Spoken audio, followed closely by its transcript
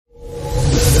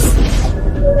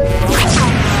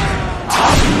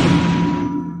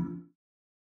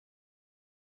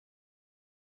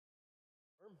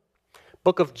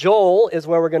Book of Joel is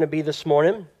where we're going to be this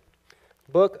morning.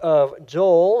 Book of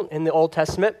Joel in the Old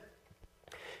Testament.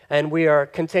 And we are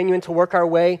continuing to work our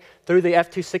way through the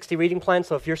F260 reading plan.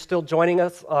 So if you're still joining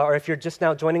us, or if you're just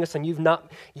now joining us and you've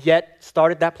not yet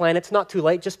started that plan, it's not too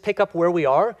late. Just pick up where we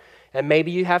are. And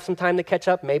maybe you have some time to catch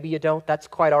up. Maybe you don't. That's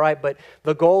quite all right. But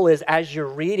the goal is, as you're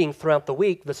reading throughout the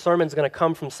week, the sermon's going to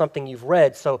come from something you've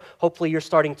read. So hopefully you're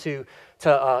starting to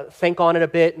think on it a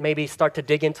bit, maybe start to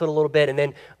dig into it a little bit. And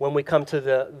then when we come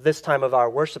to this time of our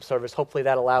worship service, hopefully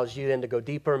that allows you then to go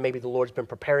deeper. Maybe the Lord's been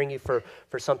preparing you for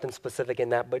something specific in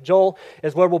that. But Joel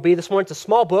is where we'll be this morning. It's a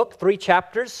small book, 3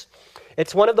 chapters.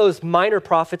 It's one of those minor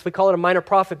prophets. We call it a minor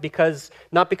prophet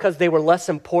not because they were less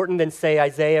important than, say,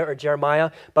 Isaiah or Jeremiah,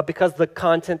 but because the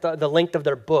content, the length of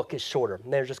their book is shorter.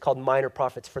 And they're just called minor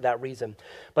prophets for that reason.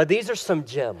 But these are some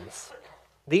gems.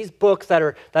 These books that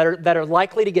are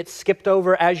likely to get skipped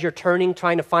over as you're trying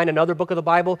to find another book of the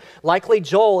Bible. Likely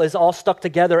Joel is all stuck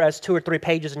together as 2 or 3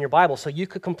 pages in your Bible, so you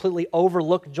could completely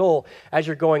overlook Joel as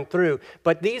you're going through.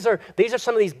 But these are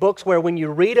some of these books where when you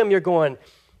read them, you're going,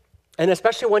 and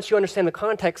especially once you understand the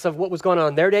context of what was going on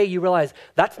in their day, you realize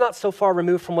that's not so far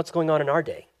removed from what's going on in our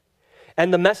day.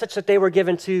 And the message that they were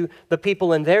given to the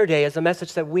people in their day is a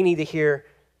message that we need to hear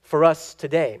for us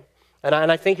today. And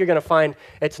I think you're going to find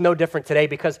it's no different today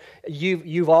because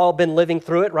you've all been living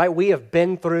through it, right? We have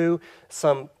been through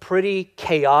some pretty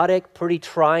chaotic, pretty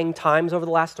trying times over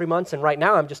the last 3 months. And right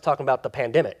now I'm just talking about the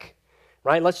pandemic,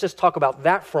 right? Let's just talk about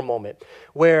that for a moment,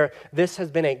 where this has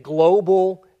been a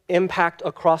global impact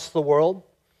across the world.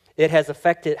 It has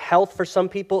affected health for some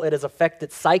people. It has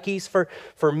affected psyches for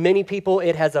many people.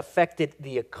 It has affected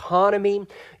the economy.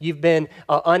 You've been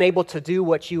unable to do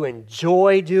what you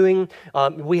enjoy doing.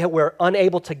 We're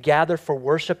unable to gather for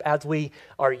worship as we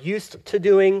are used to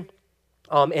doing.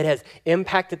 It has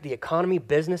impacted the economy.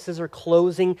 Businesses are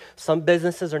closing. Some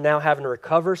businesses are now having to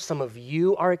recover. Some of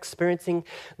you are experiencing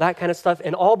that kind of stuff.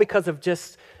 And all because of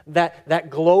just that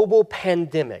global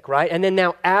pandemic, right? And then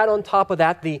now add on top of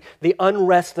that the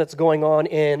unrest that's going on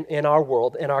in our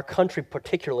world, in our country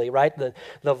particularly, right?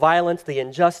 The violence, the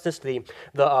injustice,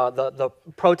 the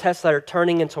protests that are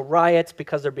turning into riots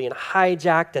because they're being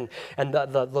hijacked and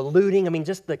the looting. I mean,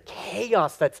 just the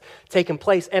chaos that's taken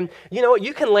place. And you know what?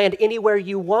 You can land anywhere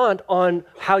you want on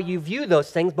how you view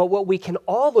those things, but what we can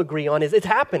all agree on is it's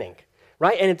happening,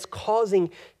 right? And it's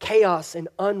causing chaos and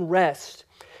unrest.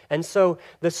 And so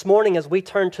this morning, as we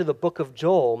turn to the book of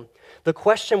Joel, the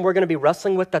question we're going to be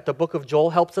wrestling with that the book of Joel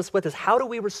helps us with is how do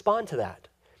we respond to that?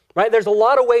 Right? There's a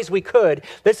lot of ways we could.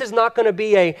 This is not going to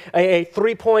be a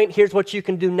 3-point, here's what you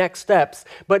can do next steps.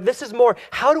 But this is more,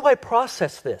 how do I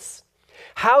process this?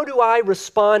 How do I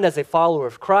respond as a follower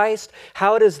of Christ?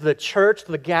 How does the church,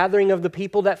 the gathering of the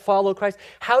people that follow Christ,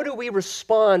 how do we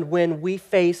respond when we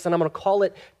face, and I'm going to call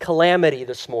it calamity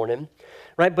this morning,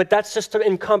 right? But that's just to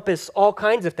encompass all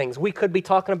kinds of things. We could be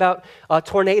talking about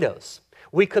tornadoes.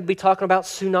 We could be talking about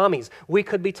tsunamis. We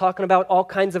could be talking about all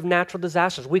kinds of natural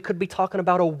disasters. We could be talking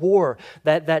about a war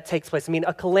that takes place. I mean,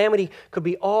 a calamity could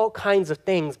be all kinds of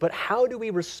things, but how do we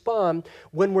respond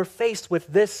when we're faced with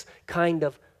this kind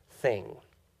of thing?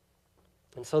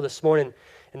 And so this morning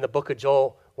in the book of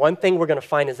Joel, one thing we're going to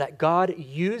find is that God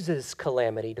uses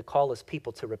calamity to call his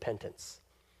people to repentance.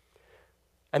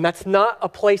 And that's not a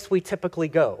place we typically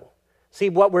go. See,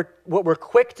 what we're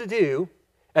quick to do,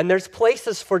 and there's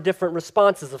places for different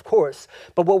responses, of course,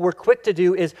 but what we're quick to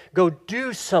do is go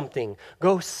do something,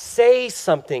 go say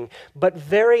something, but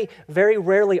very, very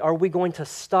rarely are we going to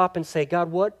stop and say,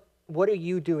 God, what are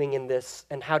you doing in this,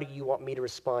 and how do you want me to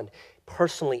respond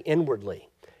personally, inwardly,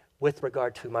 with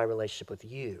regard to my relationship with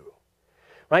you?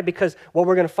 Right? Because what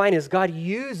we're going to find is God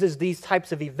uses these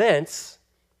types of events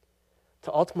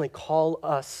to ultimately call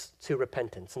us to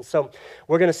repentance. And so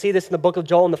we're going to see this in the book of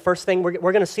Joel. And the first thing we're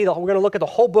going to see, we're going to look at the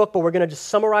whole book, but we're going to just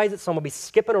summarize it. So I'm going to be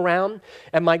skipping around.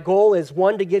 And my goal is,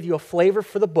 one, to give you a flavor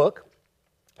for the book.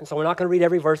 And so we're not going to read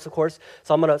every verse, of course.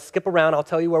 So I'm going to skip around. I'll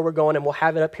tell you where we're going, and we'll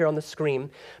have it up here on the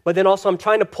screen. But then also I'm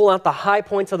trying to pull out the high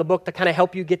points of the book to kind of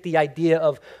help you get the idea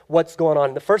of what's going on.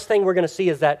 And the first thing we're going to see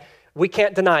is that we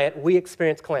can't deny it. We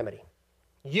experience calamity.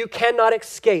 You cannot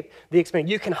escape the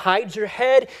experience. You can hide your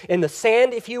head in the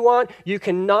sand if you want. You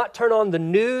cannot turn on the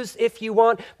news if you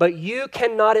want, but you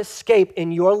cannot escape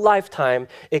in your lifetime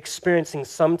experiencing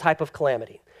some type of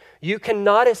calamity. You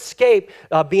cannot escape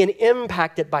being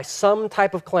impacted by some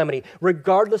type of calamity,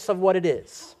 regardless of what it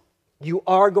is. You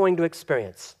are going to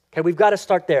experience. Okay, we've got to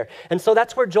start there. And so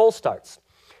that's where Joel starts.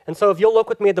 And so if you'll look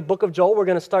with me at the book of Joel, we're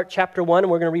going to start chapter 1,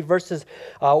 and we're going to read verses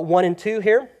 1 and 2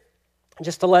 here.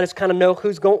 Just to let us kind of know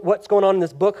what's going on in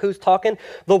this book, who's talking.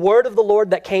 The word of the Lord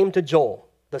that came to Joel,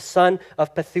 the son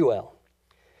of Pethuel.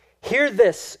 Hear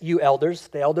this, you elders.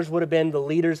 The elders would have been the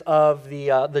leaders of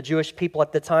the Jewish people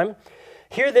at the time.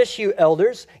 Hear this, you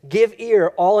elders. Give ear,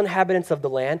 all inhabitants of the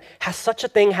land. Has such a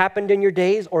thing happened in your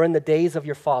days or in the days of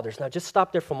your fathers? Now, just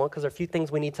stop there for a moment because there are a few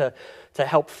things we need to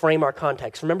help frame our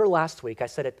context. Remember last week, I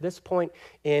said at this point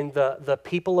in the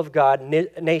people of God,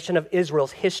 nation of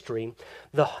Israel's history,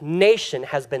 the nation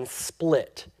has been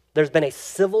split. There's been a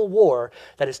civil war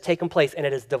that has taken place, and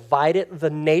it has divided the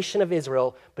nation of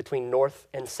Israel between north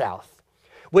and south,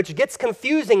 which gets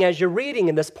confusing as you're reading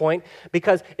in this point,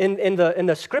 because in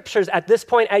the scriptures at this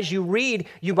point, as you read,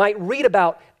 you might read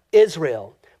about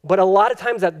Israel. But a lot of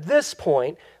times at this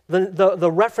point,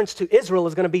 the reference to Israel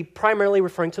is going to be primarily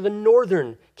referring to the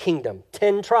northern kingdom,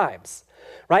 10 tribes.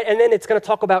 Right? And then it's going to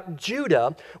talk about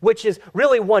Judah, which is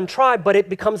really one tribe, but it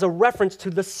becomes a reference to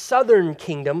the southern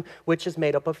kingdom, which is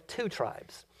made up of 2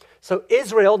 tribes. So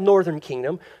Israel, northern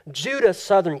kingdom, Judah,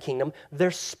 southern kingdom,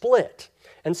 they're split.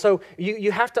 And so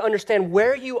you have to understand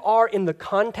where you are in the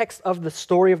context of the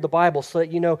story of the Bible so that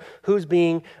you know who's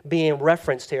being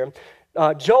referenced here.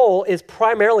 Joel is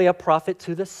primarily a prophet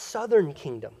to the southern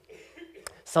kingdom.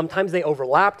 Sometimes they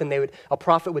overlapped and a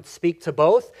prophet would speak to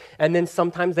both, and then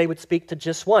sometimes they would speak to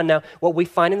just one. Now, what we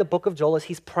find in the book of Joel is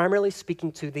he's primarily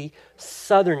speaking to the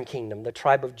southern kingdom, the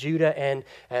tribe of Judah and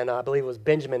I believe it was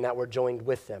Benjamin that were joined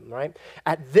with them, right?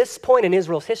 At this point in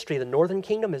Israel's history, the northern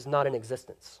kingdom is not in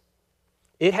existence.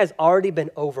 It has already been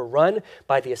overrun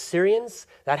by the Assyrians.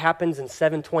 That happens in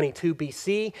 722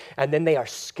 BC, and then they are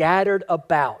scattered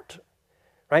about,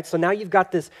 right? So now you've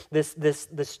got this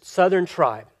southern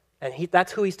tribe. And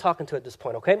that's who he's talking to at this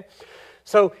point, okay?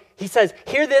 So he says,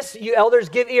 hear this, you elders,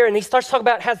 give ear. And he starts talking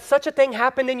about, has such a thing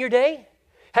happened in your day?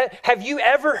 Have you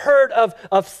ever heard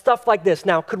of stuff like this?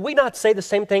 Now, could we not say the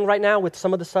same thing right now with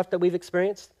some of the stuff that we've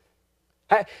experienced?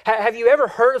 Have you ever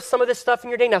heard of some of this stuff in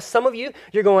your day? Now, some of you,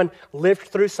 you're going, lived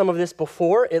through some of this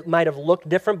before. It might have looked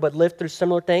different, but lived through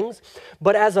similar things.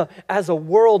 But as a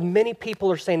world, many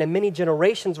people are saying, and many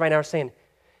generations right now are saying,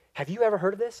 have you ever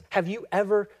heard of this? Have you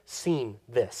ever seen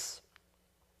this?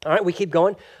 All right, we keep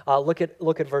going. Look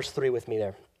at verse 3 with me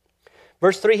there.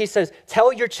 Verse 3, he says,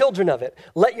 tell your children of it.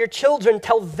 Let your children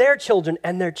tell their children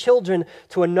and their children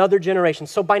to another generation.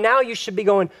 So by now you should be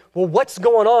going, well, what's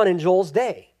going on in Joel's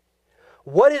day?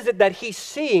 What is it that he's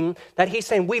seeing that he's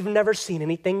saying, we've never seen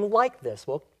anything like this?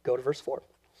 Well, go to verse 4.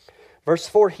 Verse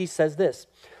 4, he says this,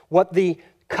 what the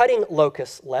cutting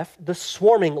locust left, the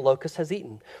swarming locust has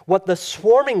eaten. What the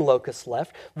swarming locust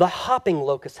left, the hopping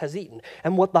locust has eaten.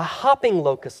 And what the hopping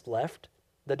locust left,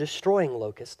 the destroying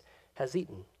locust has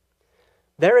eaten.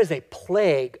 There is a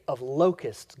plague of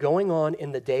locusts going on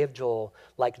in the day of Joel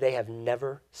like they have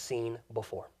never seen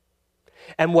before.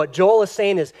 And what Joel is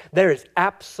saying is there is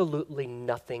absolutely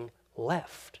nothing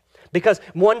left. Because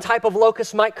one type of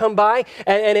locust might come by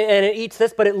and it eats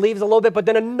this, but it leaves a little bit, but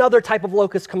then another type of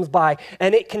locust comes by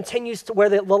and it continues to where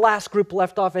the last group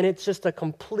left off, and it's just a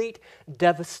complete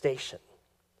devastation.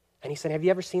 And he said, have you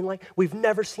ever seen we've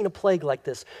never seen a plague like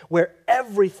this where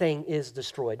everything is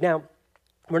destroyed. Now,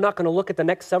 we're not going to look at the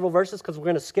next several verses because we're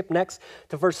going to skip next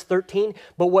to verse 13.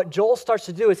 But what Joel starts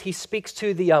to do is he speaks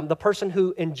to the person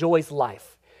who enjoys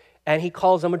life. And he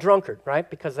calls him a drunkard, right?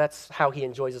 Because that's how he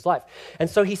enjoys his life. And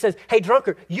so he says, hey,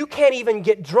 drunkard, you can't even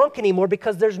get drunk anymore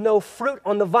because there's no fruit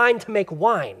on the vine to make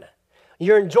wine.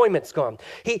 Your enjoyment's gone.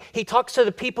 He talks to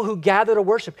the people who gather to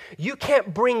worship. You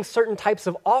can't bring certain types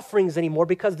of offerings anymore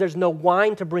because there's no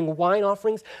wine to bring wine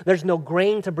offerings. There's no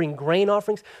grain to bring grain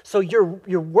offerings. So your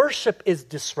worship is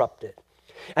disrupted.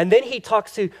 And then he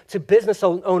talks to business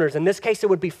owners. In this case, it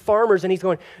would be farmers. And he's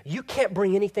going, you can't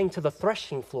bring anything to the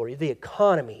threshing floor. The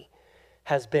economy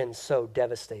has been so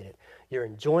devastated. Your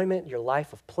enjoyment, your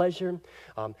life of pleasure,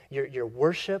 your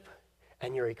worship,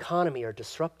 and your economy are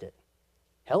disrupted.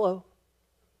 Hello.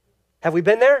 Have we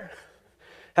been there?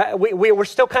 We're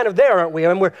still kind of there, aren't we?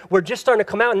 And we're just starting to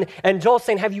come out. And Joel's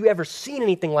saying, have you ever seen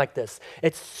anything like this?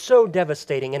 It's so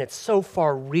devastating and it's so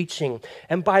far-reaching.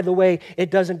 And by the way, it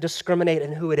doesn't discriminate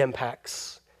in who it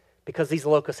impacts, because these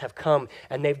locusts have come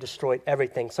and they've destroyed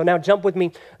everything. So now jump with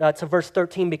me to verse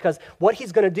 13, because what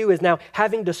he's going to do is now,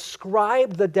 having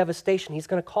described the devastation, he's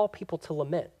going to call people to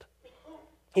lament.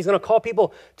 He's going to call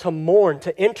people to mourn,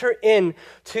 to enter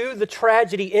into the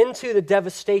tragedy, into the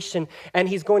devastation, and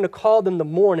he's going to call them to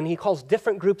mourn, and he calls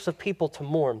different groups of people to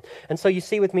mourn. And so you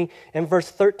see with me in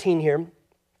verse 13 here,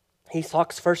 he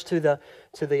talks first to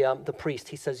the priest.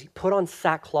 He says, put on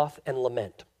sackcloth and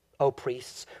lament, O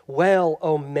priests. Wail,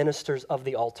 O ministers of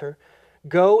the altar.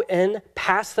 Go and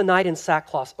pass the night in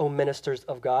sackcloth, O ministers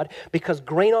of God, because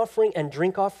grain offering and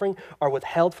drink offering are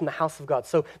withheld from the house of God.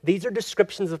 So these are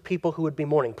descriptions of people who would be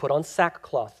mourning. Put on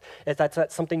sackcloth.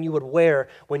 That's something you would wear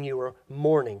when you were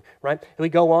mourning, right? We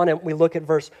go on and we look at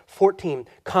verse 14.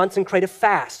 Consecrate a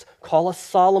fast. Call a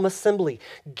solemn assembly.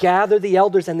 Gather the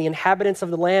elders and the inhabitants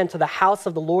of the land to the house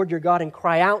of the Lord your God and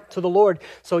cry out to the Lord.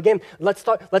 So again, let's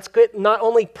get not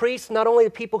only priests, not only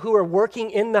the people who are working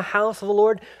in the house of the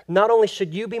Lord, not only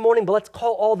should you be mourning, but let's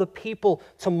call all the people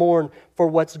to mourn for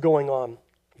what's going on.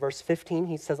 Verse 15,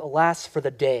 he says, alas, for the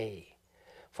day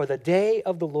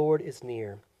of the Lord is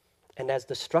near, and as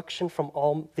destruction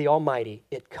from the Almighty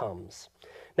it comes.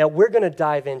 Now, we're going to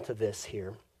dive into this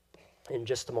here in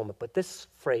just a moment, but this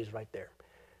phrase right there,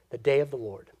 the day of the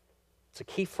Lord, it's a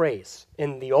key phrase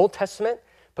in the Old Testament,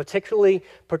 particularly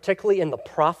in the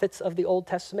prophets of the Old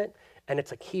Testament, and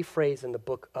it's a key phrase in the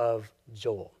book of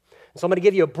Joel. So I'm going to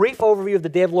give you a brief overview of the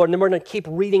day of the Lord, and then we're going to keep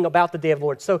reading about the day of the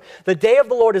Lord. So the day of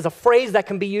the Lord is a phrase that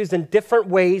can be used in different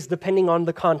ways depending on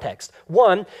the context.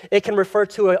 One, it can refer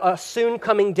to a soon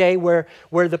coming day where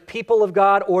the people of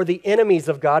God or the enemies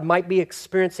of God might be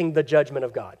experiencing the judgment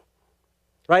of God.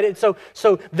 Right? And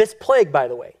so this plague, by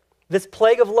the way, this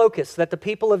plague of locusts that the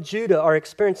people of Judah are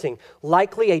experiencing,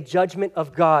 likely a judgment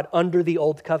of God under the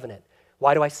old covenant.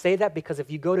 Why do I say that? Because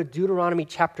if you go to Deuteronomy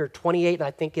chapter 28, and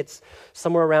I think it's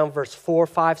somewhere around verse 4 or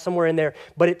 5, somewhere in there,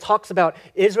 but it talks about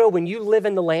Israel, when you live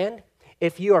in the land,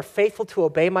 if you are faithful to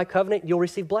obey my covenant, you'll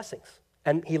receive blessings.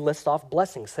 And he lists off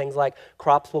blessings, things like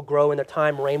crops will grow in their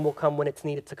time, rain will come when it's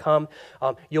needed to come,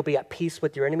 you'll be at peace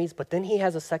with your enemies. But then he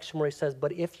has a section where he says,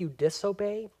 but if you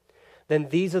disobey, then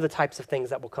these are the types of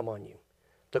things that will come on you.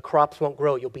 The crops won't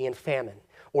grow, you'll be in famine,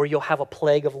 or you'll have a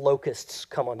plague of locusts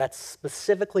come on. That's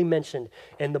specifically mentioned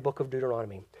in the book of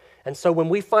Deuteronomy. And so when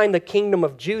we find the kingdom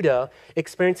of Judah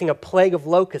experiencing a plague of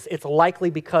locusts, it's likely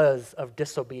because of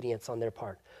disobedience on their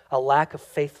part, a lack of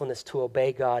faithfulness to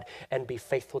obey God and be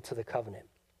faithful to the covenant.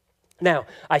 Now,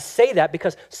 I say that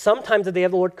because sometimes the day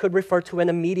of the Lord could refer to an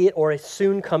immediate or a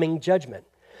soon coming judgment.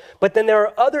 But then there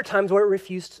are other times where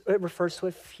it refers to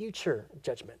a future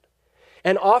judgment.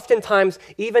 And oftentimes,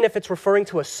 even if it's referring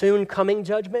to a soon coming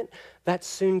judgment, that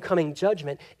soon coming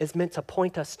judgment is meant to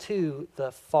point us to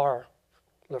the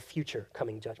future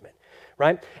coming judgment,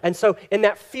 right? And so in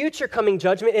that future coming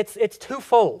judgment, it's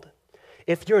twofold.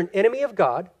 If you're an enemy of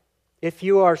God, if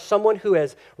you are someone who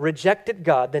has rejected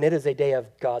God, then it is a day of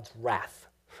God's wrath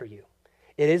for you.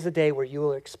 It is a day where you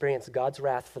will experience God's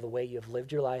wrath for the way you have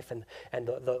lived your life and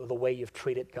the way you've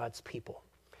treated God's people.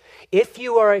 If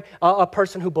you are a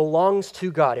person who belongs to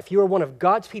God, if you are one of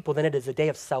God's people, then it is a day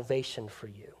of salvation for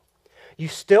you. You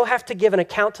still have to give an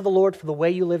account to the Lord for the way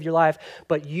you live your life,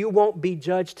 but you won't be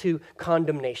judged to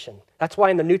condemnation. That's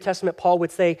why in the New Testament, Paul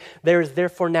would say, there is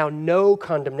therefore now no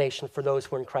condemnation for those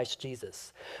who are in Christ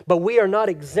Jesus. But we are not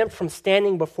exempt from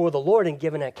standing before the Lord and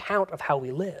giving an account of how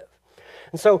we live.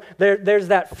 And so there's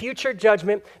that future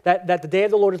judgment that the day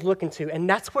of the Lord is looking to, and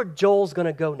that's where Joel's going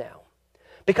to go now.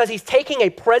 Because he's taking a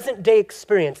present day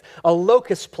experience, a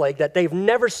locust plague that they've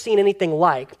never seen anything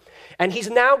like, and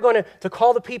he's now going to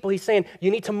call the people. He's saying,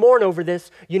 you need to mourn over this.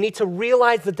 You need to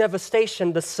realize the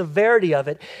devastation, the severity of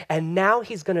it. And now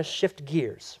he's going to shift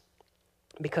gears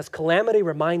because calamity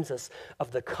reminds us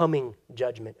of the coming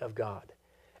judgment of God.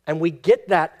 And we get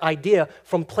that idea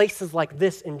from places like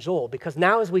this in Joel, because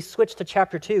now as we switch to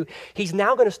chapter 2, he's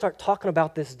now going to start talking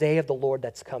about this day of the Lord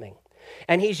that's coming.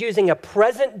 And he's using a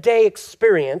present day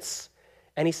experience,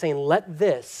 and he's saying, let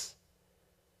this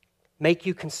make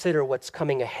you consider what's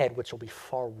coming ahead, which will be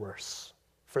far worse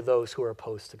for those who are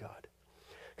opposed to God.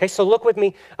 Okay, so look with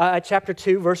me at chapter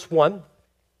 2, verse 1.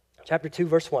 Chapter 2,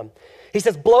 verse 1. He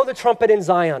says, blow the trumpet in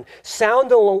Zion,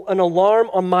 sound an alarm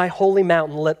on my holy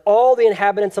mountain. Let all the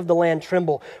inhabitants of the land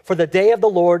tremble, for the day of the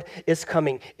Lord is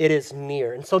coming. It is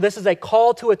near. And so this is a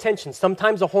call to attention.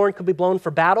 Sometimes a horn could be blown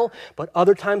for battle, but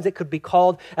other times it could be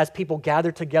called as people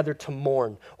gather together to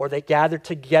mourn, or they gather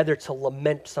together to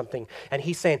lament something. And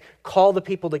he's saying, call the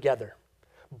people together.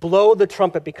 Blow the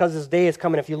trumpet because this day is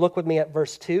coming. If you look with me at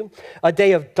verse 2, a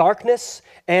day of darkness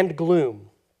and gloom.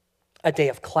 A day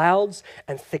of clouds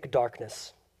and thick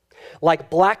darkness. Like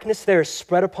blackness there is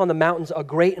spread upon the mountains a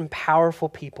great and powerful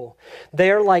people.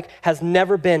 There like has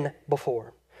never been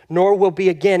before, nor will be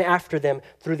again after them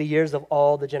through the years of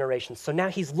all the generations. So now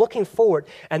he's looking forward,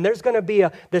 and there's going to be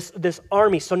this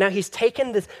army. So now he's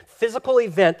taken this physical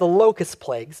event, the locust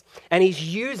plagues, and he's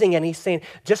using it, and he's saying,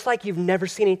 just like you've never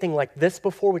seen anything like this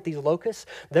before with these locusts,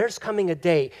 there's coming a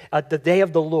day, the day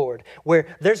of the Lord,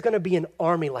 where there's going to be an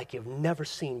army like you've never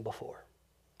seen before.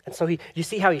 And so you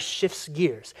see how he shifts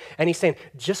gears. And he's saying,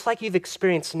 just like you've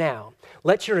experienced now,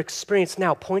 let your experience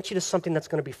now point you to something that's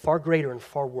going to be far greater and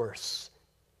far worse.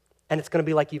 And it's going to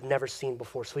be like you've never seen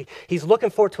before. So he's looking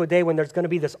forward to a day when there's going to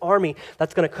be this army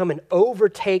that's going to come and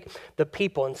overtake the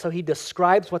people. And so he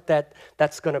describes what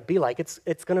that's going to be like.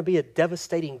 It's going to be a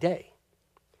devastating day.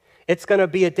 It's going to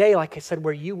be a day, like I said,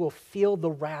 where you will feel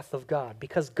the wrath of God,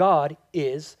 because God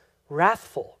is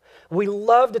wrathful. We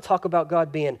love to talk about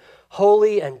God being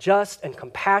holy and just and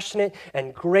compassionate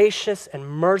and gracious and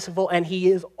merciful, and he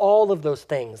is all of those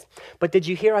things. But did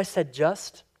you hear I said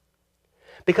just?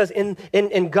 Because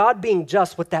in God being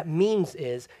just, what that means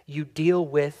is you deal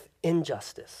with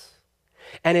injustice.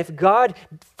 And if God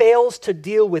fails to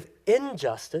deal with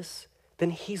injustice,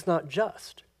 then he's not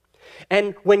just.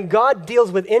 And when God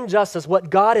deals with injustice, what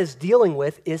God is dealing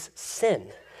with is sin.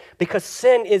 Because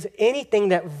sin is anything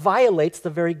that violates the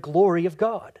very glory of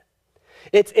God.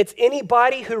 It's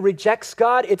anybody who rejects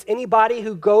God. It's anybody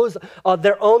who goes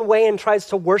their own way and tries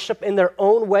to worship in their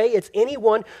own way. It's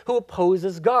anyone who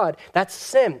opposes God. That's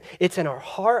sin. It's in our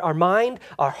heart, our mind,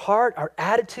 our heart, our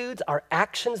attitudes, our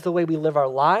actions, the way we live our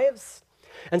lives.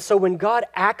 And so when God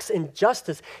acts in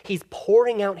justice, he's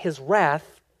pouring out his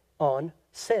wrath on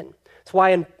sin. That's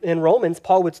why in Romans,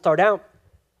 Paul would start out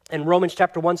in Romans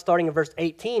chapter 1, starting in verse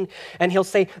 18, and he'll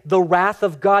say, the wrath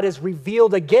of God is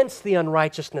revealed against the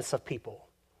unrighteousness of people.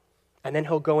 And then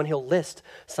he'll go and he'll list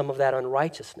some of that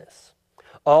unrighteousness,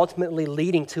 ultimately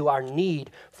leading to our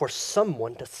need for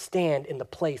someone to stand in the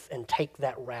place and take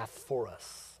that wrath for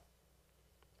us.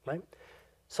 Right?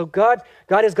 So God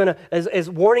is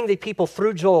warning the people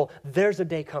through Joel, there's a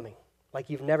day coming like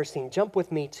you've never seen. Jump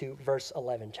with me to verse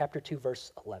 11, chapter 2,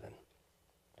 verse 11.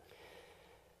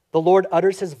 The Lord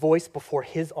utters his voice before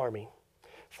his army,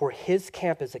 for his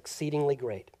camp is exceedingly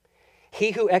great.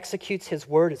 He who executes his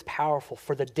word is powerful,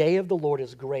 for the day of the Lord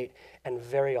is great and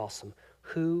very awesome.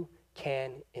 Who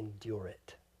can endure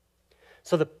it?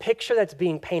 So the picture that's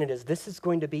being painted is this is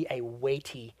going to be a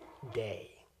weighty day.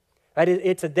 Right?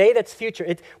 It's a day that's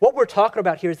future. What we're talking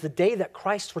about here is the day that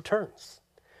Christ returns.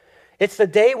 It's the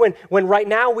day when right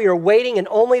now we are waiting, and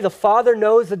only the Father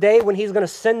knows the day when he's going to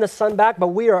send the Son back, but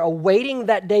we are awaiting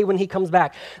that day when he comes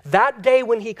back. That day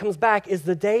when he comes back is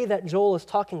the day that Joel is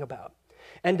talking about.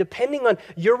 And depending on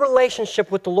your relationship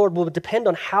with the Lord will depend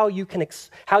on how you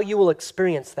will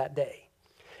experience that day.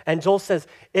 And Joel says,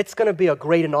 it's going to be a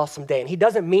great and awesome day. And he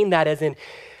doesn't mean that as in,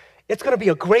 it's going to be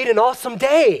a great and awesome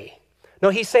day. No,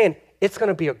 he's saying, it's going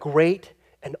to be a great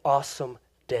and awesome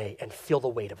day, and feel the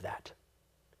weight of that.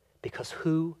 Because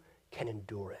who can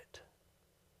endure it?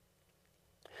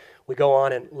 We go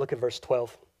on and look at verse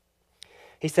 12.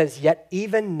 He says, yet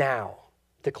even now,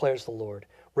 declares the Lord,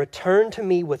 return to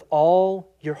me with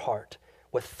all your heart,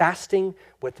 with fasting,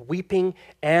 with weeping,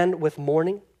 and with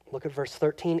mourning. Look at verse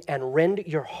 13. And rend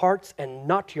your hearts and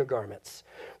not your garments.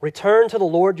 Return to the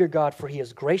Lord your God, for he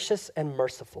is gracious and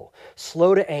merciful,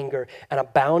 slow to anger, and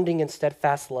abounding in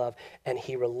steadfast love, and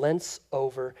he relents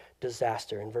over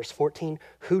disaster. In verse 14,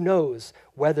 who knows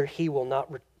whether he will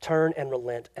not return and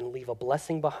relent and leave a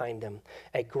blessing behind him,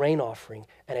 a grain offering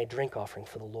and a drink offering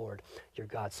for the Lord your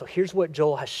God. So here's what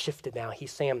Joel has shifted now.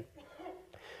 He's saying,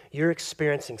 you're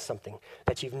experiencing something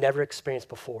that you've never experienced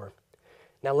before.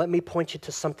 Now let me point you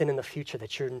to something in the future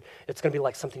it's going to be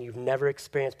like something you've never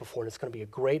experienced before, and it's going to be a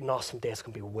great and awesome day. It's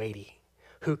going to be weighty.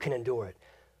 Who can endure it?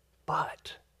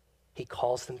 But he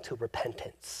calls them to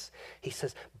repentance. He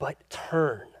says, but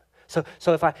turn. So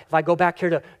if I go back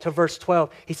here to verse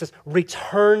 12, he says,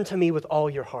 return to me with all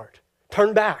your heart.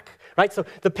 Turn back. Right? So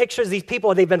the picture is these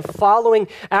people, they've been following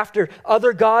after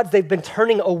other gods. They've been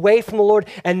turning away from the Lord.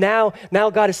 And now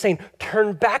God is saying,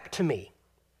 turn back to me.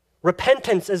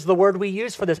 Repentance is the word we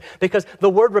use for this, because the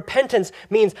word repentance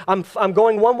means I'm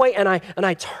going one way and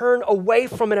I turn away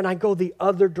from it and I go the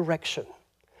other direction.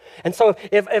 And so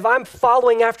if I'm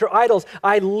following after idols,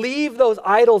 I leave those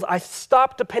idols, I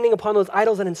stop depending upon those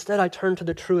idols, and instead I turn to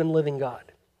the true and living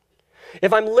God.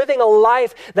 If I'm living a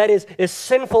life that is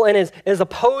sinful and is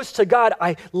opposed to God,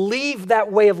 I leave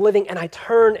that way of living and I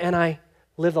turn and I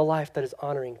live a life that is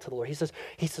honoring to the Lord. He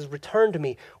says, return to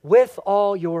me with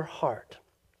all your heart.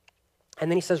 And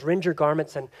then he says, rend your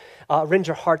garments and rend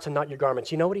your hearts and not your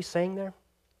garments. You know what he's saying there?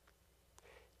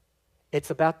 It's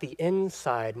about the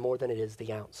inside more than it is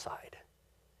the outside.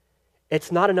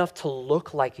 It's not enough to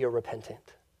look like you're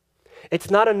repentant.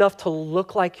 It's not enough to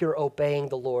look like you're obeying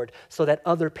the Lord so that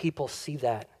other people see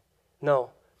that. No,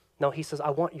 he says,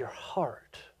 I want your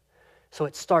heart. So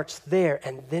it starts there,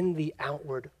 and then the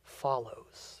outward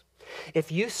follows.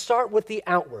 If you start with the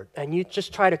outward and you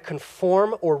just try to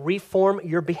conform or reform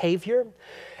your behavior,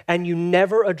 and you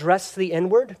never address the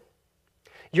inward,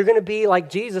 you're going to be like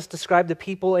Jesus described the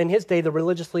people in his day, the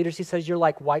religious leaders. He says, you're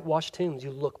like whitewashed tombs.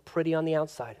 You look pretty on the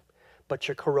outside, but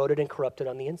you're corroded and corrupted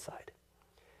on the inside.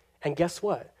 And guess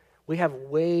what? We have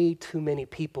way too many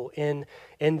people in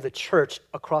the church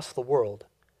across the world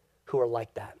who are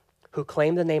like that, who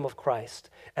claim the name of Christ,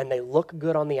 and they look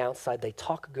good on the outside, they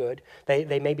talk good,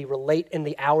 they maybe relate in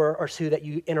the hour or two that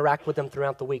you interact with them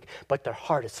throughout the week, but their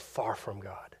heart is far from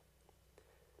God.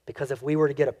 Because if we were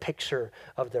to get a picture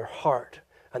of their heart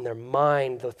and their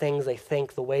mind, the things they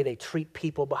think, the way they treat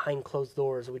people behind closed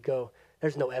doors, we'd go,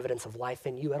 there's no evidence of life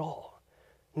in you at all.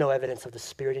 No evidence of the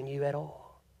Spirit in you at all.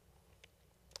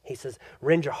 He says,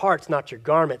 rend your hearts, not your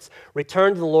garments.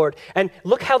 Return to the Lord. And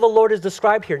look how the Lord is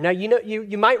described here. Now,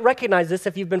 you might recognize this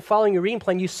if you've been following your reading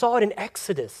plan. You saw it in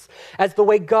Exodus as the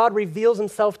way God reveals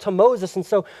himself to Moses. And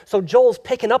so Joel's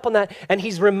picking up on that, and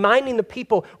he's reminding the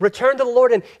people, return to the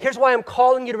Lord. And here's why I'm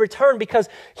calling you to return, because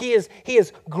he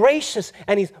is gracious,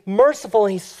 and he's merciful,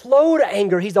 and he's slow to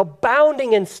anger. He's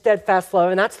abounding in steadfast love.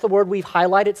 And that's the word we've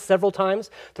highlighted several times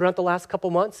throughout the last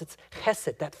couple months. It's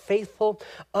chesed, that faithful,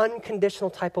 unconditional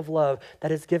type of love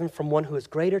that is given from one who is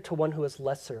greater to one who is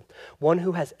lesser, one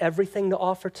who has everything to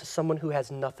offer to someone who has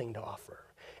nothing to offer,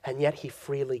 and yet he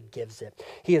freely gives it.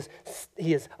 He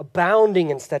is abounding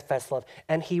in steadfast love,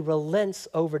 and he relents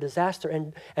over disaster.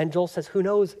 And Joel says, who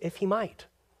knows if he might?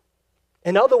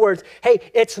 In other words, hey,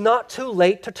 it's not too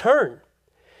late to turn.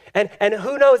 And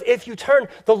who knows, if you turn,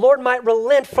 the Lord might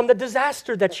relent from the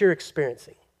disaster that you're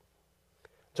experiencing.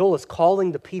 Joel is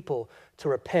calling the people to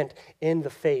repent in the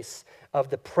face of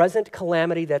the present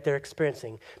calamity that they're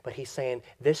experiencing. But he's saying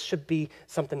this should be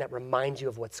something that reminds you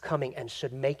of what's coming and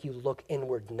should make you look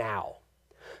inward now,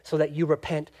 so that you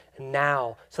repent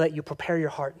now, so that you prepare your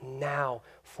heart now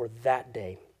for that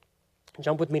day.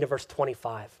 Jump with me to verse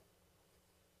 25.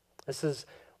 This is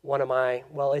one of my,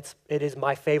 it is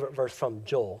my favorite verse from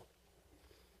Joel.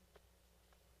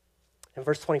 In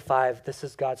verse 25, this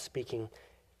is God speaking.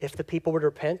 If the people would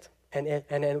repent,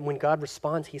 and when God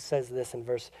responds, he says this in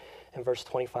verse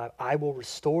 25, I will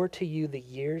restore to you the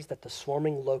years that the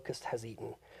swarming locust has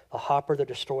eaten, the hopper, the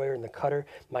destroyer, and the cutter,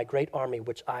 my great army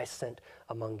which I sent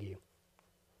among you.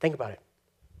 Think about it.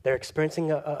 They're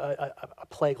experiencing a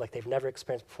plague like they've never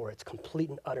experienced before. It's complete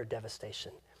and utter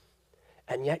devastation.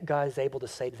 And yet God is able to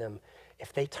say to them,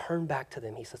 if they turn back to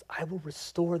them, he says, I will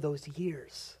restore those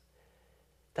years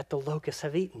that the locusts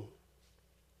have eaten.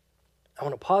 I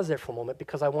want to pause there for a moment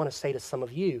because I want to say to some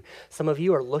of you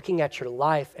are looking at your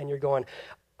life and you're going,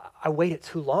 I waited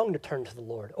too long to turn to the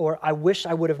Lord, or I wish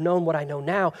I would have known what I know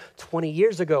now 20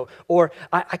 years ago, or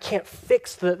I can't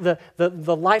fix the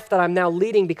life that I'm now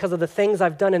leading because of the things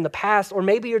I've done in the past, or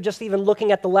maybe you're just even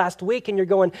looking at the last week and you're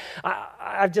going,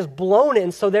 I've just blown it,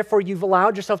 and so therefore you've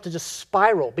allowed yourself to just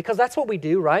spiral, because that's what we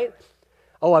do, right?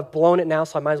 Oh, I've blown it now,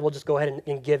 so I might as well just go ahead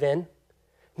and give in.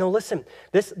 No, listen,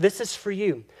 this is for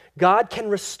you. God can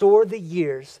restore the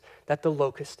years that the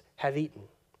locusts have eaten.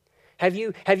 Have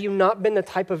you not been the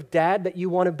type of dad that you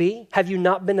want to be? Have you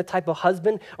not been the type of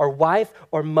husband or wife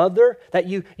or mother that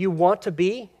you want to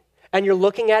be? And you're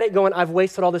looking at it going, I've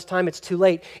wasted all this time, it's too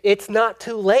late. It's not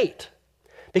too late.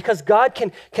 Because God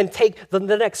can take the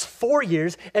next 4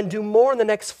 years and do more in the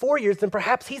next 4 years than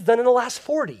perhaps he's done in the last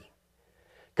 40.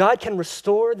 God can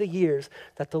restore the years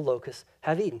that the locusts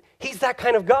have eaten. He's that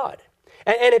kind of God.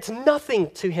 And it's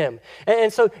nothing to him.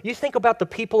 And so you think about the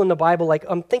people in the Bible, like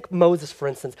think Moses, for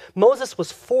instance. Moses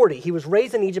was 40. He was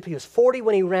raised in Egypt. He was 40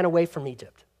 when he ran away from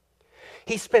Egypt.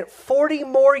 He spent 40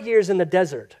 more years in the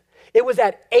desert. It was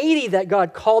at 80 that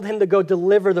God called him to go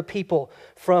deliver the people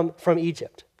from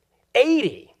Egypt.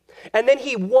 80. And then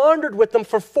he wandered with them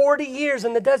for 40 years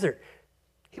in the desert.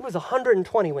 He was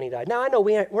 120 when he died. Now, I know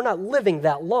we're not living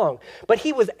that long, but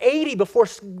he was 80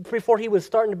 before he was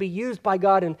starting to be used by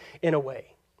God in a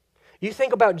way. You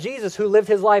think about Jesus, who lived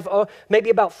his life maybe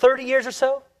about 30 years or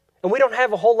so, and we don't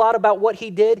have a whole lot about what he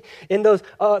did in those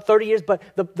 30 years, but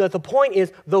the point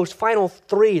is those final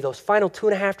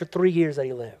 2.5 to 3 years that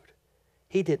he lived,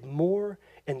 he did more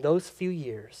in those few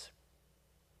years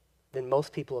than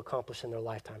most people accomplish in their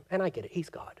lifetime. And I get it, he's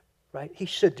God. Right? He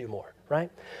should do more, right?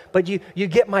 But you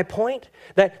get my point?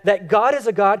 That God is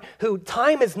a God who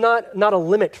time is not a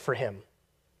limit for him.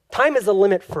 Time is a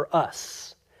limit for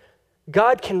us.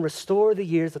 God can restore the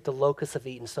years that the locusts have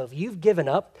eaten. So if you've given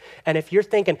up, and if you're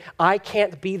thinking, I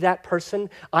can't be that person,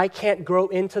 I can't grow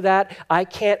into that, I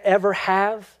can't ever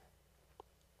have,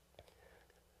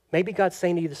 maybe God's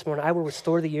saying to you this morning, I will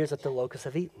restore the years that the locusts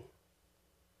have eaten.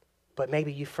 But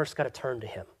maybe you first got to turn to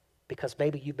him. Because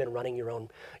maybe you've been running your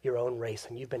own race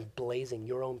and you've been blazing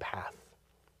your own path.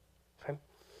 Okay?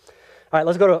 All right,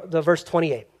 let's go to verse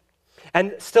 28.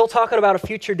 And still talking about a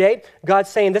future day, God's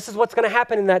saying this is what's going to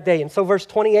happen in that day. And so verse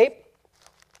 28,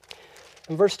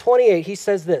 in verse 28, he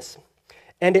says this,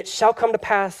 "And it shall come to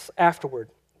pass afterward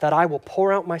that I will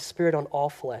pour out my spirit on all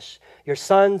flesh. Your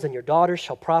sons and your daughters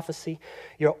shall prophesy.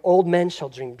 Your old men shall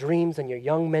dream dreams, and your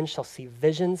young men shall see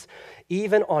visions.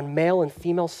 Even on male and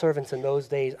female servants in those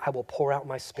days I will pour out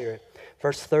my spirit."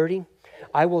 Verse 30,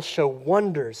 "I will show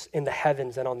wonders in the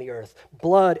heavens and on the earth,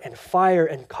 blood and fire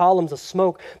and columns of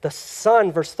smoke. The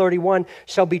sun," verse 31,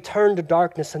 "shall be turned to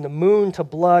darkness and the moon to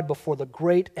blood before the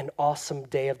great and awesome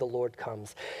day of the Lord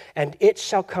comes. And it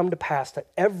shall come to pass that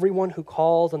everyone who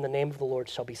calls on the name of the Lord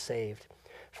shall be saved.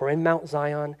 For in Mount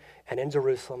Zion and in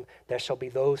Jerusalem there shall be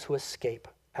those who escape,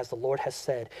 as the Lord has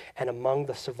said, and among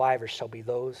the survivors shall be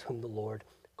those whom the Lord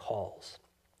calls."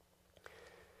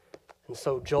 And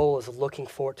so Joel is looking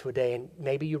forward to a day, and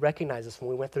maybe you recognize this when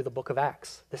we went through the book of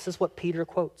Acts. This is what Peter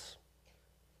quotes.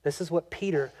 This is what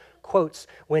Peter quotes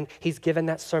when he's given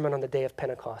that sermon on the day of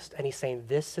Pentecost. And he's saying,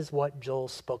 this is what Joel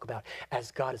spoke about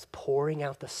as God is pouring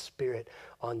out the Spirit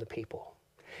on the people.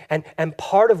 And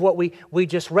part of what we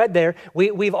just read there,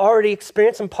 we've already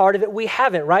experienced, and part of it we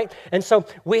haven't, right? And so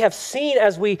we have seen,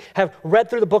 as we have read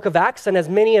through the book of Acts, and as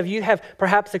many of you have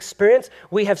perhaps experienced,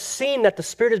 we have seen that the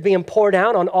Spirit is being poured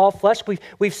out on all flesh.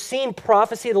 We've seen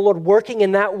prophecy of the Lord working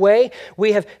in that way.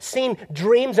 We have seen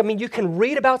dreams. I mean, you can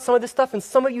read about some of this stuff, and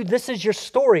some of you, this is your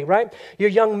story, right? Your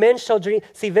young men shall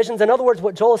see visions. In other words,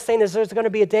 what Joel is saying is there's going to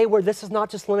be a day where this is not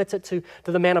just limited to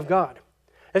the man of God.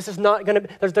 This is not going to,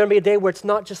 there's going to be a day where it's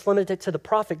not just limited to the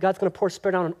prophet. God's going to pour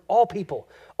Spirit out on all people,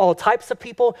 all types of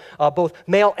people, both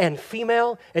male and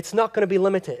female. It's not going to be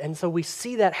limited. And so we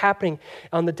see that happening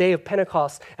on the day of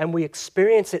Pentecost, and we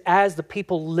experience it as the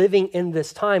people living in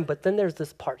this time. But then there's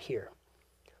this part here.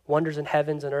 Wonders in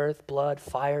heavens and earth, blood,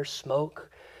 fire, smoke,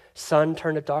 sun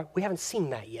turned to dark. We haven't seen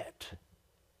that yet.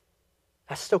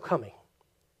 That's still coming.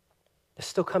 It's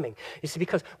still coming. You see,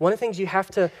 because one of the things you have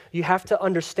to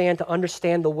understand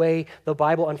the way the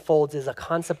Bible unfolds is a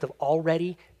concept of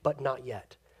already, but not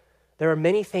yet. There are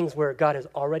many things where God has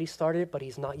already started it, but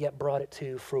he's not yet brought it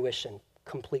to fruition,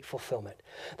 complete fulfillment.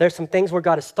 There's some things where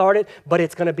God has started, but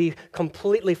it's going to be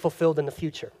completely fulfilled in the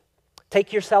future.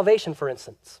 Take your salvation, for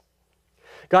instance.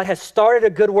 God has started a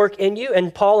good work in you,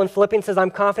 and Paul in Philippians says, "I'm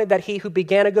confident that he who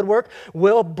began a good work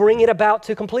will bring it about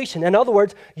to completion." In other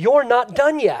words, you're not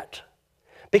done yet.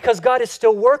 Because God is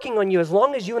still working on you. As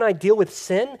long as you and I deal with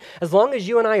sin, as long as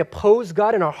you and I oppose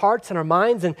God in our hearts and our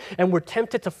minds, and we're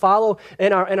tempted to follow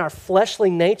in our fleshly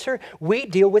nature, we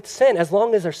deal with sin. As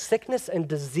long as there's sickness and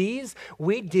disease,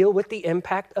 we deal with the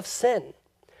impact of sin.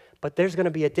 But there's going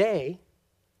to be a day,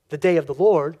 the day of the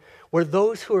Lord, where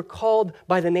those who are called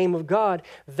by the name of God,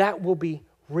 that will be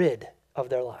rid of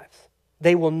their lives.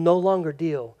 They will no longer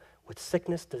deal with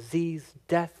sickness, disease,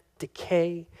 death,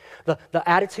 decay, the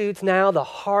attitudes now, the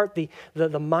heart, the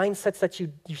mindsets that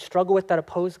you struggle with that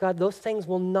oppose God, those things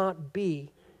will not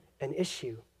be an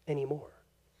issue anymore.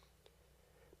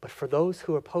 But for those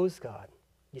who oppose God,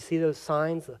 you see those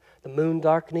signs, the moon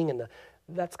darkening, and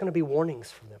that's going to be warnings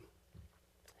for them.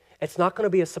 It's not going to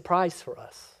be a surprise for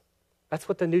us. That's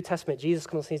what the New Testament, Jesus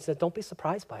comes and says, don't be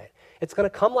surprised by it. It's going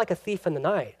to come like a thief in the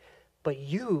night, but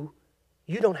you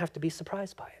don't have to be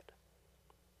surprised by it.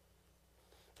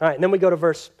 All right, and then we go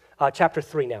to chapter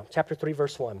 3 now. Chapter 3,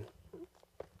 verse 1.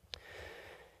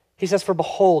 He says, "For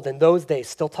behold, in those days,"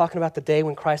 still talking about the day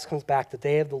when Christ comes back, the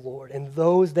day of the Lord, "in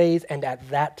those days and at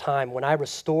that time, when I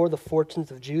restore the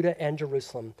fortunes of Judah and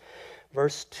Jerusalem."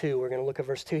 Verse 2, we're going to look at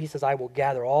verse 2. He says, "I will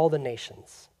gather all the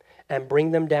nations and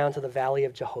bring them down to the valley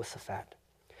of Jehoshaphat.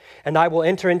 And I will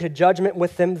enter into judgment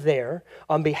with them there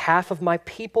on behalf of my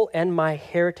people and my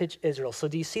heritage Israel." So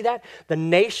do you see that? The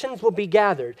nations will be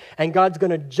gathered, and God's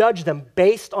going to judge them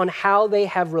based on how they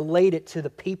have related to the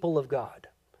people of God.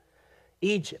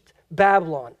 Egypt,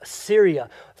 Babylon, Assyria,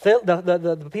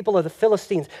 the people of the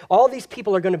Philistines, all these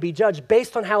people are going to be judged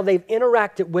based on how they've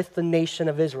interacted with the nation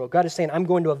of Israel. God is saying, I'm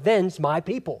going to avenge my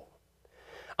people.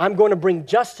 I'm going to bring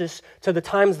justice to the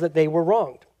times that they were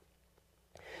wronged.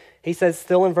 He says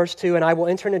still in verse 2, "And I will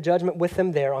enter into judgment with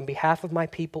them there on behalf of my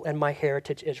people and my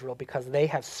heritage Israel, because they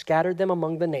have scattered them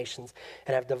among the nations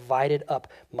and have divided up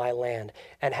my land,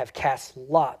 and have cast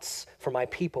lots for my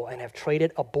people, and have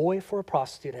traded a boy for a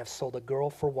prostitute, and have sold a girl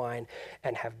for wine,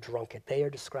 and have drunk it." They are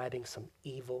describing some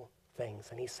evil things.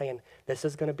 And he's saying this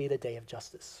is going to be the day of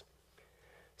justice.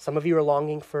 Some of you are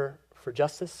longing for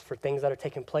justice, for things that are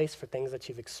taking place, for things that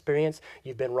you've experienced.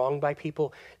 You've been wronged by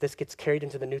people. This gets carried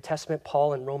into the New Testament.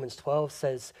 Paul in Romans 12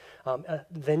 says,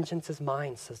 "Vengeance is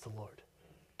mine, says the Lord.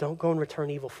 Don't go and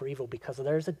return evil for evil, because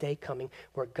there's a day coming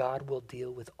where God will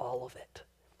deal with all of it.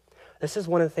 This is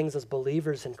one of the things as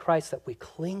believers in Christ that we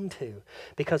cling to,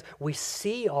 because we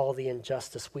see all the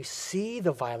injustice, we see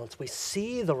the violence, we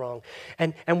see the wrong,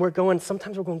 and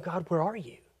sometimes we're going, God, where are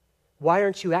you? Why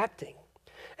aren't you acting?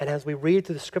 And as we read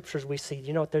through the scriptures, we see,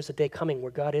 there's a day coming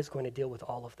where God is going to deal with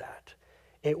all of that.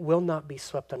 It will not be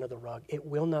swept under the rug. It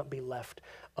will not be left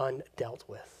undealt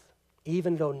with.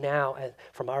 Even though now,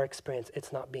 from our experience,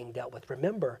 it's not being dealt with.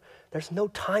 Remember, there's no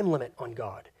time limit on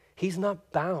God. He's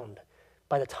not bound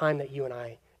by the time that you and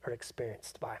I are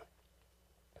experienced by.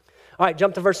 All right,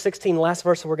 jump to verse 16, last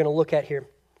verse that we're going to look at here.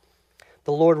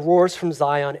 The Lord roars from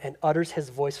Zion and utters his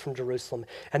voice from Jerusalem,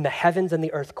 and the heavens and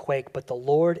the earth quake, but the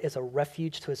Lord is a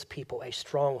refuge to his people, a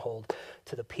stronghold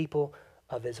to the people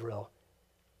of Israel.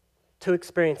 Two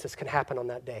experiences can happen on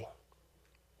that day,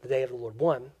 the day of the Lord.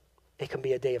 One, it can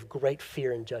be a day of great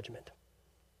fear and judgment.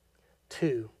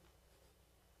 Two,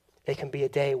 it can be a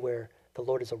day where the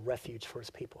Lord is a refuge for his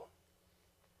people.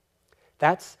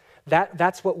 That's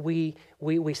what we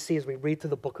see as we read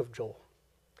through the book of Joel.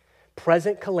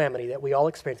 Present calamity that we all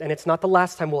experience, and it's not the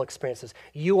last time we'll experience this.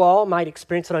 You all might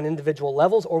experience it on individual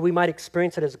levels, or we might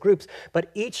experience it as groups, but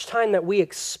each time that we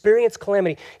experience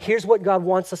calamity, here's what God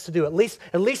wants us to do. At least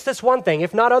this one thing,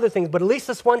 if not other things, but at least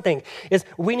this one thing, is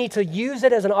we need to use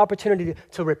it as an opportunity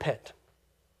to repent.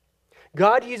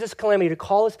 God uses calamity to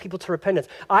call his people to repentance.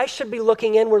 I should be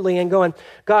looking inwardly and going,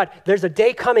 God, there's a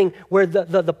day coming where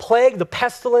the plague, the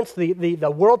pestilence,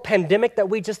 the world pandemic that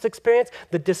we just experienced,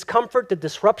 the discomfort, the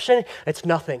disruption, it's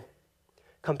nothing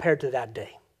compared to that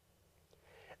day.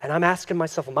 And I'm asking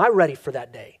myself, am I ready for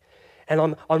that day? And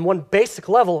on one basic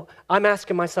level, I'm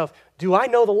asking myself, do I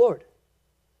know the Lord?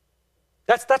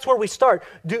 That's where we start.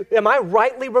 Am I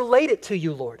rightly related to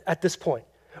you, Lord, at this point?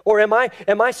 Or am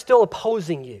I still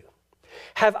opposing you?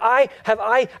 Have I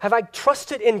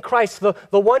trusted in Christ, the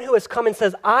one who has come and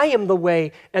says, I am the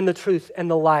way and the truth and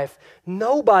the life.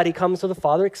 Nobody comes to the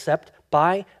Father except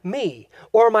by me.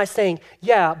 Or am I saying,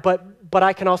 yeah, but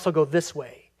I can also go this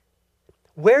way?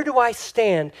 Where do I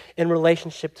stand in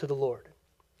relationship to the Lord?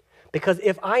 Because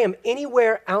if I am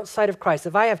anywhere outside of Christ,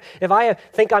 if I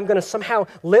think I'm going to somehow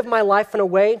live my life in a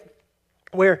way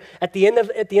where at the end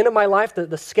of my life,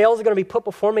 the scales are going to be put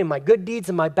before me, and my good deeds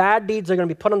and my bad deeds are going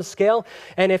to be put on the scale.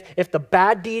 And if the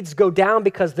bad deeds go down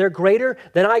because they're greater,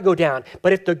 then I go down.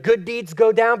 But if the good deeds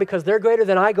go down because they're greater,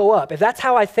 then I go up. If that's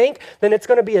how I think, then it's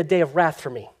going to be a day of wrath for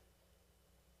me.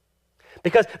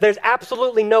 Because there's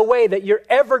absolutely no way that you're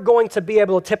ever going to be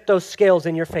able to tip those scales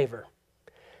in your favor.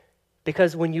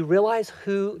 Because when you realize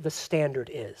who the standard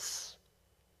is,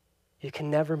 you can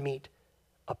never meet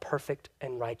a perfect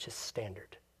and righteous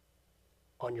standard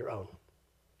on your own.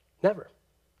 Never.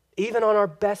 Even on our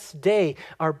best day,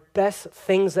 our best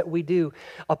things that we do,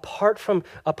 apart from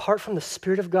the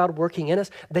Spirit of God working in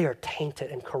us, they are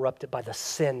tainted and corrupted by the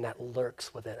sin that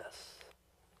lurks within us.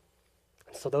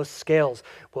 And so those scales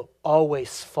will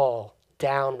always fall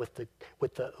down with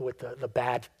the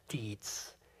bad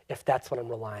deeds, if that's what I'm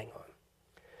relying on.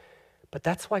 But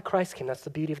that's why Christ came. That's the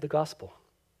beauty of the gospel.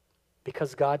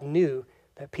 Because God knew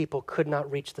that people could not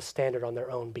reach the standard on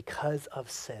their own because of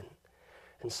sin.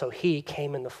 And so he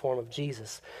came in the form of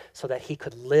Jesus so that he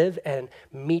could live and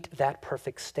meet that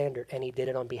perfect standard, and he did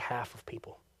it on behalf of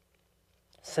people,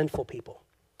 sinful people.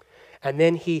 And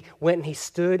then he went and he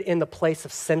stood in the place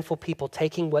of sinful people,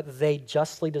 taking what they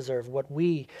justly deserve, what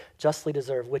we justly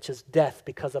deserve, which is death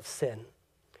because of sin,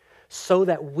 so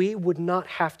that we would not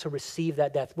have to receive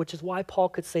that death, which is why Paul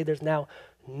could say there's now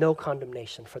no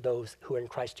condemnation for those who are in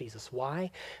Christ Jesus. Why?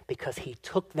 Because he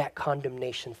took that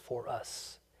condemnation for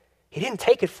us. He didn't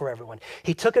take it for everyone.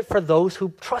 He took it for those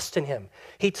who trust in him.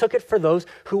 He took it for those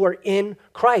who are in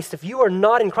Christ. If you are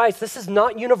not in Christ, this is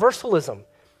not universalism.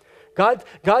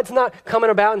 God's not coming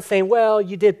about and saying, well,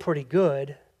 you did pretty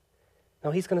good.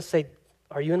 No, he's going to say,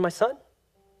 are you in my son?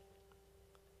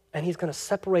 And he's going to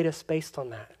separate us based on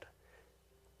that.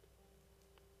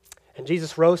 And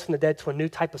Jesus rose from the dead to a new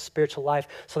type of spiritual life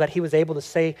so that he was able to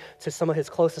say to some of his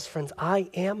closest friends, I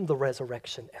am the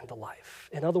resurrection and the life.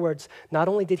 In other words, not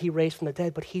only did he raise from the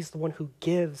dead, but he's the one who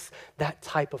gives that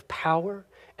type of power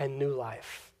and new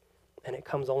life. And it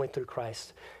comes only through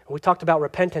Christ. And we talked about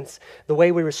repentance. The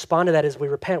way we respond to that is we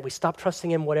repent. We stop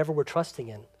trusting in whatever we're trusting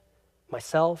in.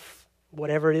 Myself,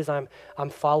 whatever it is I'm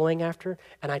following after,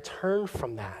 and I turn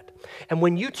from that. And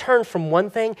when you turn from one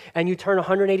thing and you turn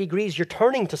 180 degrees, you're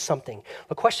turning to something.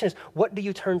 The question is, what do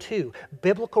you turn to?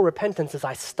 Biblical repentance is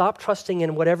I stop trusting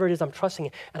in whatever it is I'm trusting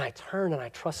in, and I turn and I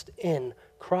trust in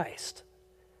Christ.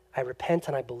 I repent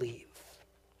and I believe.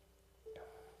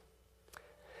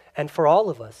 And for all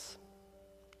of us,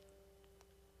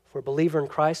 if we're a believer in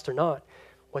Christ or not,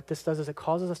 what this does is it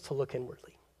causes us to look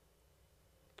inwardly.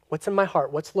 What's in my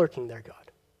heart? What's lurking there, God?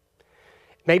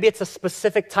 Maybe it's a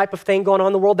specific type of thing going on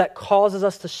in the world that causes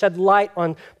us to shed light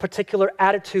on particular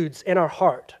attitudes in our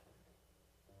heart.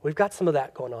 We've got some of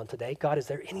that going on today. God, is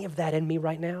there any of that in me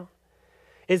right now?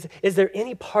 Is there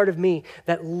any part of me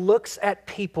that looks at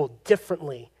people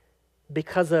differently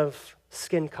because of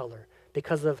skin color,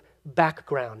 because of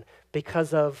background,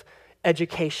 because of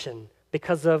education,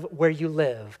 because of where you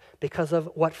live, because of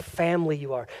what family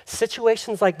you are?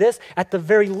 Situations like this, at the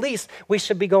very least, we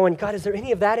should be going, God, is there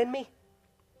any of that in me?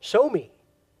 Show me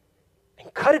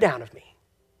and cut it out of me.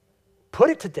 Put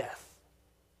it to death.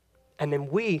 And then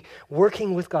we,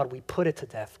 working with God, we put it to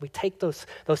death. We take those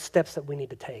steps that we need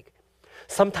to take.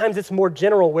 Sometimes it's more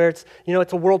general where it's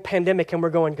a world pandemic and we're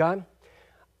going, God,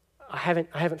 I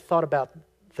haven't thought about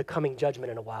the coming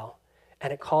judgment in a while.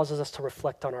 And it causes us to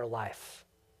reflect on our life.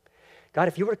 God,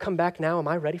 if you were to come back now, am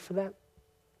I ready for that?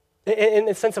 In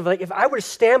the sense of like, if I were to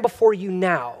stand before you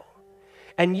now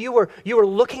and you were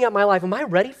looking at my life, am I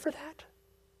ready for that?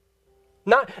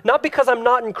 Not because I'm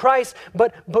not in Christ,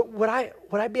 but would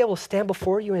I be able to stand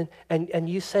before you and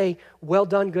you say, well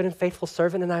done, good and faithful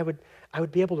servant, and I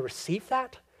would be able to receive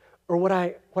that? Or would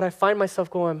I find myself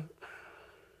going,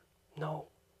 no,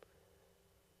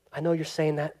 I know you're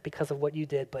saying that because of what you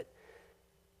did, but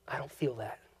I don't feel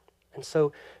that. And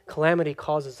so calamity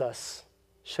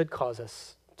should cause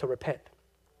us to repent.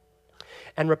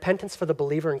 And repentance for the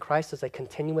believer in Christ is a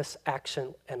continuous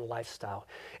action and lifestyle.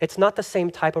 It's not the same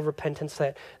type of repentance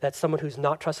that someone who's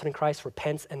not trusted in Christ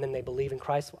repents and then they believe in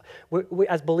Christ. We,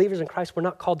 as believers in Christ, we're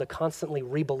not called to constantly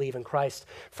re-believe in Christ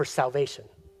for salvation.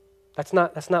 That's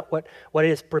not what it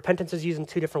is. Repentance is used in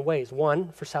two different ways.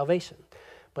 One, for salvation.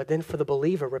 But then for the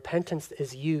believer, repentance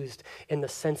is used in the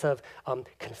sense of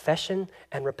confession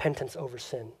and repentance over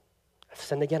sin. I've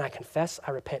sinned again, I confess,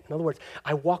 I repent. In other words,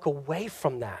 I walk away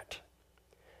from that.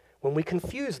 When we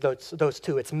confuse those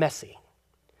two, it's messy.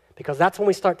 Because that's when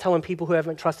we start telling people who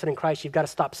haven't trusted in Christ, you've got to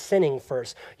stop sinning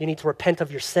first. You need to repent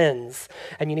of your sins.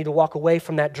 And you need to walk away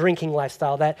from that drinking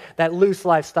lifestyle, that loose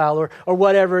lifestyle, or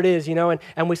whatever it is,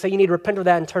 And we say you need to repent of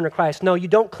that and turn to Christ. No, you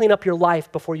don't clean up your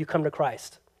life before you come to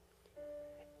Christ.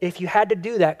 If you had to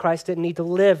do that, Christ didn't need to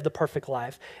live the perfect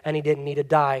life, and he didn't need to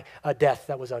die a death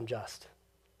that was unjust.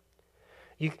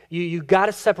 You got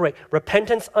to separate.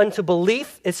 Repentance unto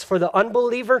belief is for the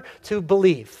unbeliever to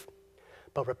believe.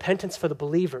 But repentance for the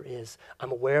believer is,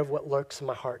 I'm aware of what lurks in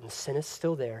my heart, and sin is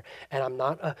still there, and I'm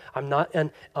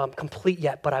not complete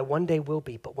yet, but I one day will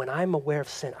be. But when I'm aware of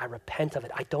sin, I repent of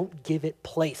it. I don't give it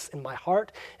place in my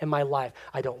heart and my life.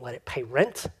 I don't let it pay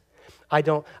rent. I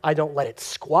don't let it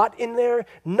squat in there.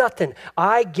 Nothing.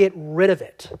 I get rid of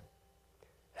it.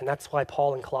 And that's why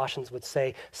Paul in Colossians would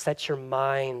say, set your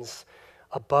minds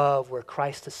above where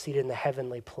Christ is seated in the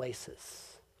heavenly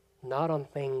places, not on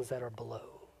things that are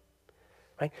below.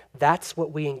 Right? That's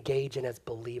what we engage in as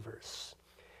believers.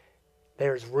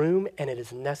 There's room, and it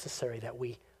is necessary that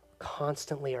we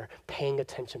constantly are paying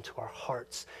attention to our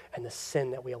hearts and the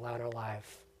sin that we allow in our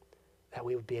life, that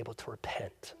we would be able to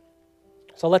repent.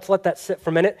 So let's let that sit for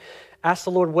a minute. Ask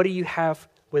the Lord, what do you have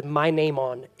with my name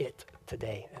on it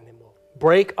today? And then we'll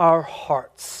break our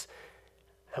hearts.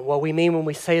 And what we mean when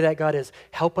we say that, God, is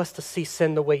help us to see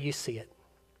sin the way you see it.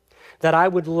 That I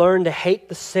would learn to hate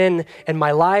the sin in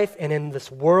my life and in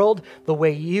this world the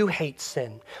way you hate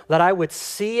sin. That I would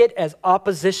see it as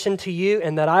opposition to you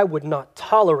and that I would not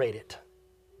tolerate it.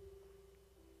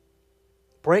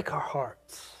 Break our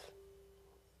hearts.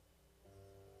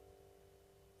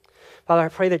 Father, I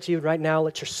pray that you would right now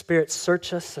let your Spirit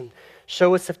search us and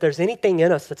show us if there's anything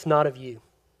in us that's not of you.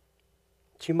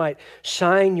 That you might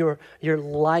shine your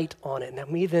light on it, and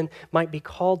that we then might be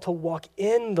called to walk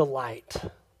in the light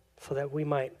so that we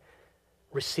might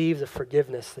receive the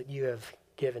forgiveness that you have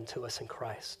given to us in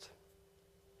Christ.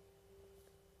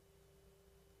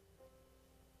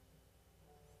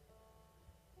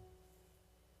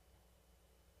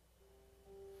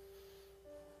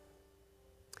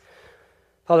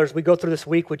 Father, as we go through this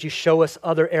week, would you show us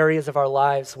other areas of our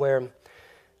lives where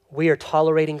we are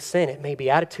tolerating sin? It may be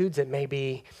attitudes, it may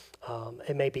be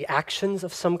actions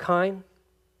of some kind,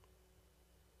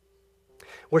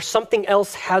 where something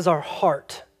else has our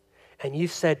heart, and you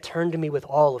said, turn to me with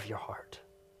all of your heart.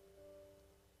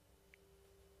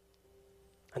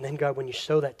 And then, God, when you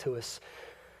show that to us,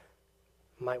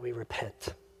 might we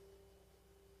repent.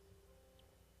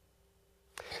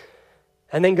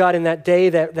 And then, God, in that day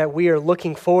that we are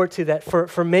looking forward to, that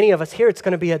for many of us here, it's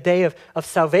going to be a day of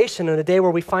salvation and a day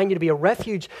where we find you to be a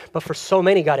refuge. But for so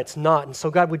many, God, it's not. And so,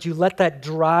 God, would you let that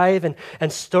drive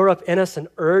and stir up in us an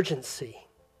urgency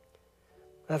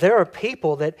Now, there are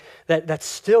people that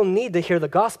still need to hear the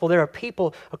gospel. There are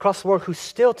people across the world who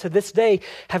still to this day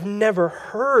have never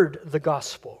heard the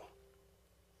gospel.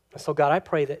 And so, God, I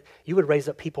pray that you would raise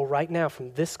up people right now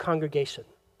from this congregation,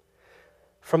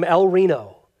 from El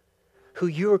Reno, who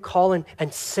you are calling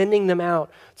and sending them out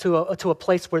to a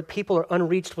place where people are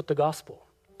unreached with the gospel.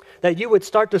 That you would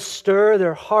start to stir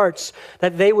their hearts,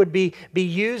 that they would be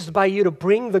used by you to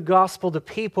bring the gospel to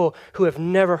people who have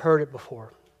never heard it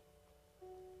before.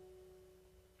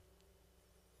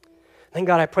 Then,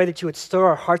 God, I pray that you would stir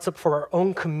our hearts up for our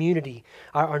own community,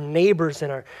 our neighbors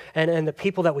and the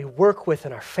people that we work with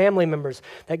and our family members.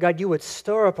 That, God, you would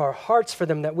stir up our hearts for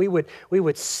them, that we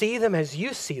would see them as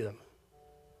you see them.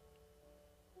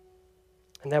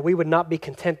 And that we would not be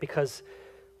content because,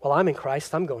 well, I'm in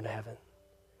Christ, I'm going to heaven.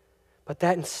 But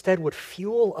that instead would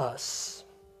fuel us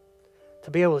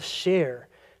to be able to share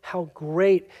how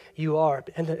great you are,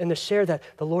 and to share that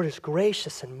the Lord is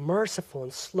gracious and merciful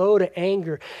and slow to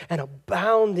anger and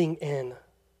abounding in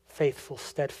faithful,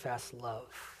 steadfast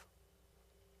love.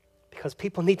 Because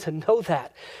people need to know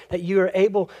that you are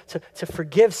able to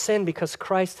forgive sin because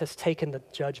Christ has taken the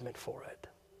judgment for it.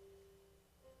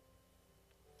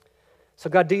 So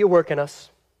God, do your work in us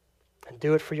and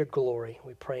do it for your glory.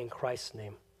 We pray in Christ's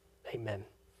name. Amen.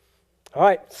 All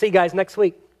right, see you guys next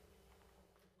week.